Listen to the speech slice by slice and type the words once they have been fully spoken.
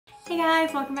Hey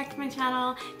guys, welcome back to my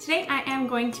channel. Today I am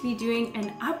going to be doing an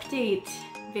update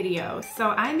video.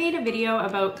 So I made a video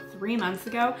about 3 months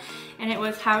ago and it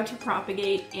was how to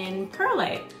propagate in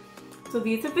perlite. So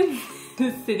these have been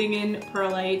sitting in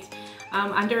perlite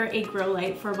under a grow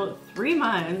light for about 3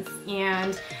 months,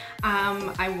 and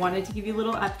I wanted to give you a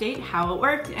little update how it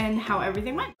worked and how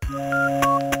everything went.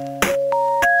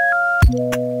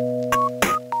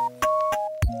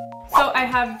 So I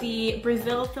have the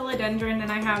Brazil philodendron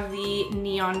and I have the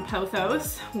neon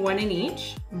pothos, one in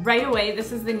each. Right away,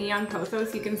 this is the neon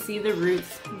pothos. You can see the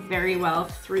roots very well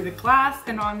through the glass,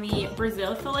 and on the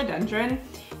Brazil philodendron,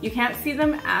 you can't see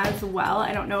them as well.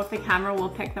 I don't know if the camera will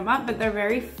pick them up, but they're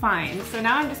very fine. So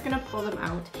now I'm just gonna pull them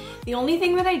out. The only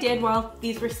thing that I did while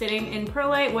these were sitting in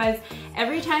perlite was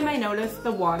every time I noticed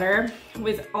the water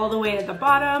was all the way at the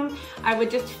bottom, I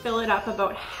would just fill it up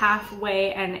about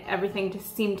halfway and everything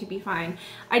just seemed to be fine.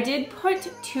 I did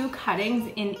put 2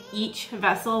 cuttings in each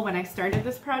vessel when I started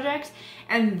this project,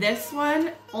 and this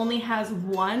one only has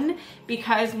 1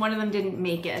 because one of them didn't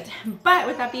make it. But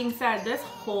with that being said, this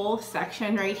whole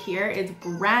section right here is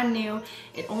brand new.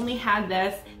 It only had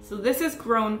this, so this has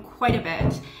grown quite a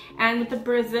bit. And with the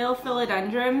Brazil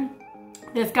philodendron,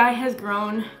 this guy has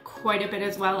grown quite a bit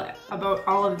as well, about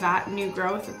all of that new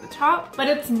growth at the top, but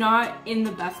it's not in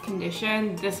the best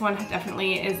condition. This one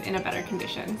definitely is in a better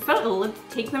condition. So let's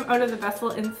take them out of the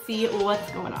vessel and see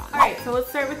what's going on. All right, so let's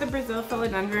start with the Brazil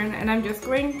philodendron, and I'm just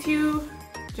going to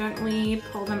gently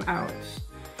pull them out.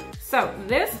 So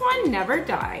this one never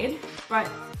died, but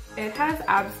it has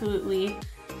absolutely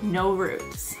no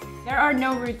roots. There are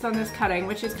no roots on this cutting,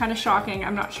 which is kind of shocking.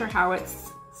 I'm not sure how it's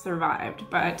survived,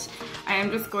 but I am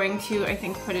just going to, I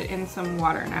think, put it in some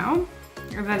water now.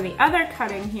 And then the other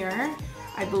cutting here,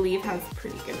 I believe, has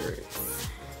pretty good roots.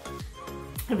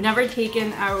 I've never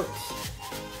taken out,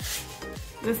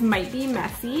 this might be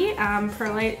messy,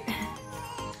 perlite.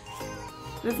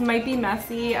 This might be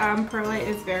messy. Perlite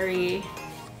is very,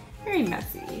 very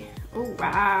messy. Oh,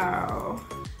 wow.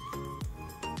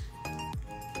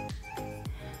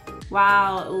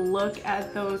 Wow, look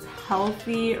at those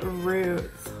healthy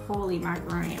roots. Holy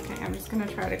macaroni. Okay, I'm just gonna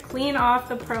try to clean off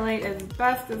the perlite as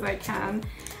best as I can.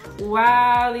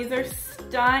 Wow, these are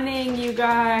stunning, you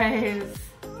guys.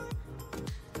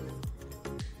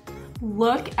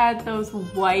 Look at those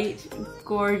white,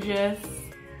 gorgeous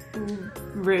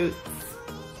roots.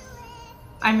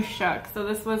 I'm shook. So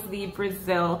this was the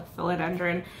Brazil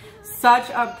philodendron. Such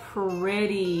a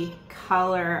pretty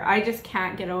color. I just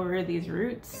can't get over these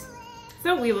roots.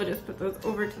 So we will just put those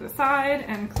over to the side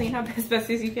and clean up as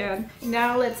best as you can.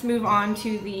 Now let's move on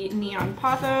to the neon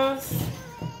pothos.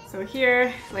 So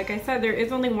here, like I said, there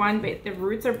is only 1, but the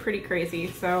roots are pretty crazy.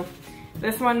 So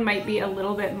this one might be a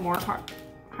little bit more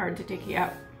hard to take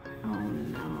out. Oh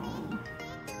no.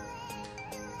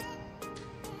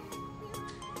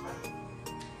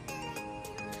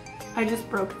 I just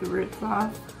broke the roots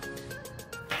off.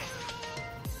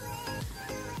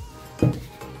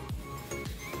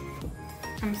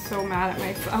 I'm so mad at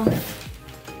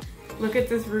myself. Look at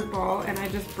this root ball, and I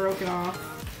just broke it off.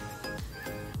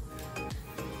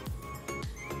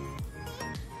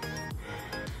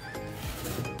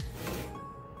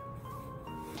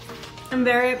 I'm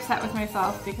very upset with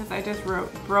myself because I just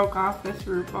broke off this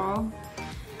root ball.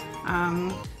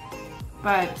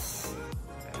 But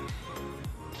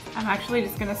I'm actually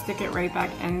just gonna stick it right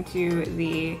back into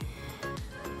the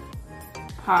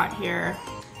pot here.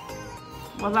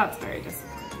 Well, that's very disappointing.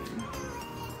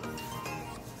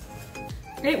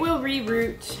 It will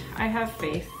reroot. I have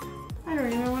faith. I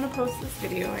don't even want to post this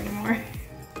video anymore.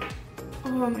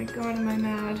 Oh my god, am I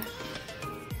mad.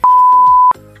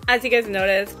 As you guys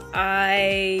noticed,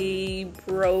 I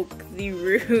broke the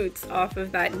roots off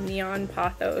of that neon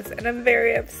pothos, and I'm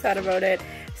very upset about it.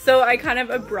 So I kind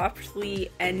of abruptly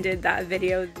ended that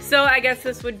video. So I guess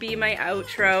this would be my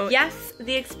outro. Yes,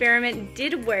 the experiment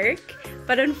did work,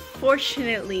 but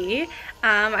unfortunately,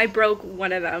 I broke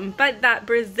one of them. But that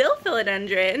Brazil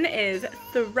philodendron is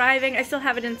thriving. I still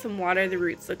have it in some water. The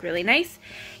roots look really nice.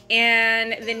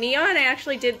 And the neon I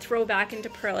actually did throw back into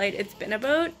perlite. It's been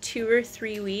about 2 or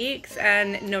 3 weeks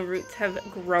and no roots have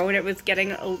grown. It was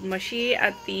getting a little mushy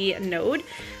at the node.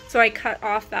 So I cut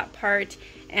off that part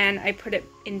and I put it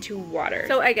into water.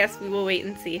 So I guess we will wait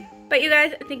and see. But you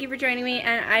guys, thank you for joining me,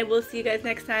 and I will see you guys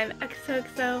next time.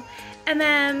 XOXO. And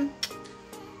then